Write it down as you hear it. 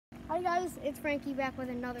Hey guys, it's Frankie back with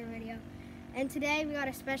another video. And today we got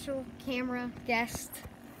a special camera guest,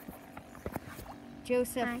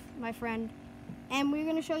 Joseph, Hi. my friend. And we're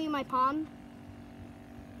gonna show you my pond.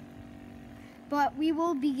 But we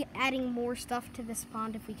will be adding more stuff to this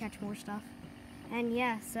pond if we catch more stuff. And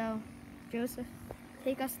yeah, so Joseph,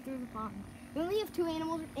 take us through the pond. We only have 2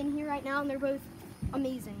 animals in here right now and they're both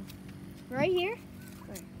amazing. Right here,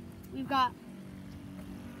 we've got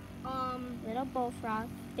Little bullfrog,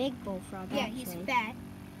 big bullfrog. yeah, actually. he's fat.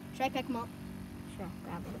 Should I pick him up? Sure,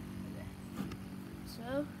 grab him.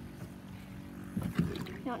 So,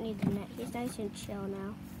 You don't need the net. He's nice and chill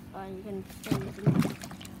now. Oh, you're gonna still use the net.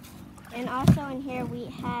 And also in here we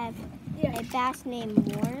have a bass named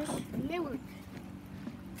Moors. Millard.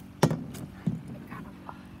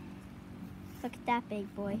 Look at that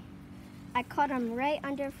big boy. I caught him right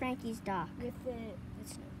under Frankie's dock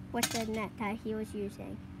with the net that he was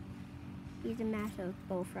using. He's a massive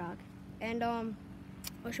bullfrog. And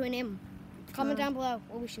what should we name him? Comment down below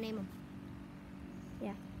what we should name him.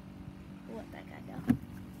 Yeah. We'll let that guy go.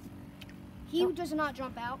 He does not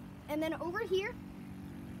jump out. And then over here,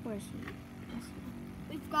 Where's he?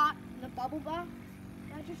 we've got the bubble bath.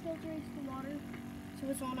 That just filters the water so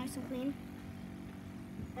it's all nice and clean.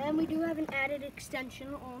 And we do have an added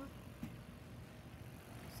extension on.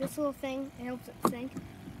 This little thing, it helps it sink.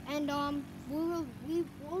 And we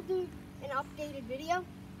will do an updated video.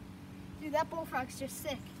 Dude, that bullfrog's just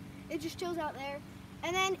sick. It just chills out there.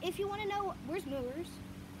 And then if you want to know, where's Millers?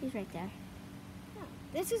 He's right there. No,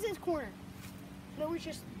 this is his corner. Millers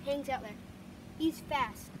just hangs out there. He's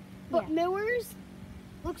fast. But Yeah. Millers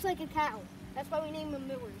looks like a cow. That's why we named him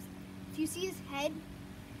Millers. If you see his head,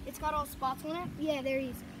 it's got all spots on it. Yeah, there he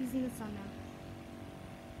is. He's in the sun now.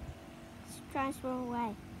 He's trying to swim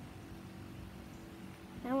away.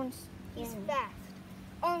 No one's He's scared him. fast.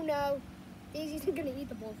 Oh no, Daisy's gonna eat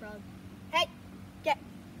the bullfrog. Hey, get.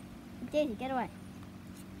 Daisy, get away.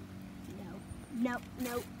 No,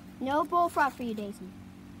 no. No bullfrog for you, Daisy.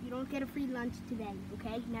 You don't get a free lunch today,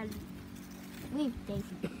 okay? Now Leave,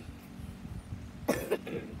 Daisy.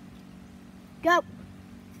 go.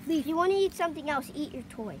 If you want to eat something else, eat your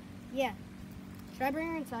toy. Yeah. Should I bring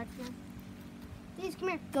her inside? Daisy, come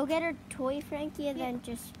here. Go get her toy, Frankie, and then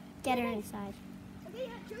just get her inside. Okay,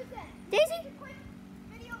 yeah, choose that. Daisy? Quick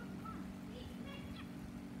video.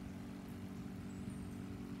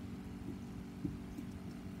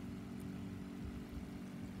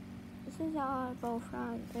 This is our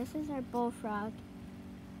bullfrog. This is our bullfrog.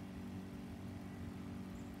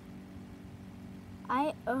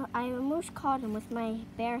 I almost caught him with my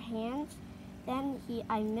bare hands. Then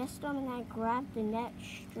I missed him and I grabbed the net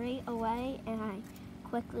straight away and I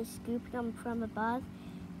quickly scooped him from above.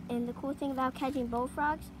 And the cool thing about catching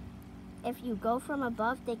bullfrogs, if you go from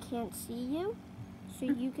above, they can't see you. So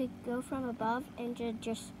you could go from above and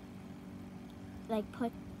just like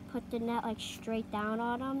put the net like straight down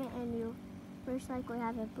on them, and you most likely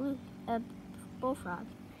have a bullfrog.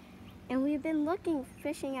 And we've been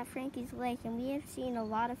fishing at Frankie's Lake, and we have seen a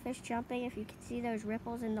lot of fish jumping. If you can see those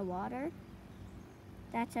ripples in the water,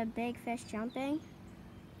 that's a big fish jumping.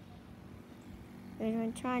 We've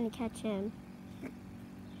been trying to catch him.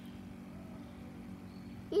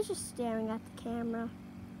 He's just staring at the camera.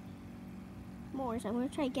 Moors, I'm going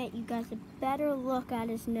to try to get you guys a better look at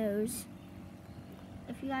his nose.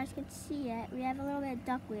 If you guys can see it, we have a little bit of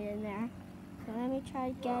duckweed in there. So let me try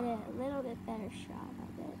to get a little bit better shot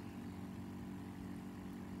of it.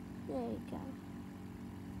 There you go.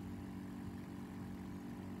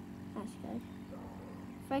 That's good.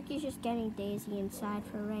 Frankie's just getting Daisy inside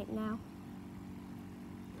for right now.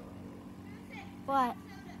 But,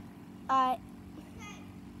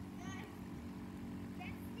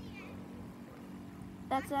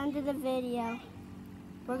 that's the end of the video.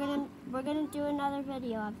 We're gonna do another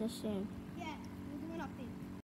video of this soon.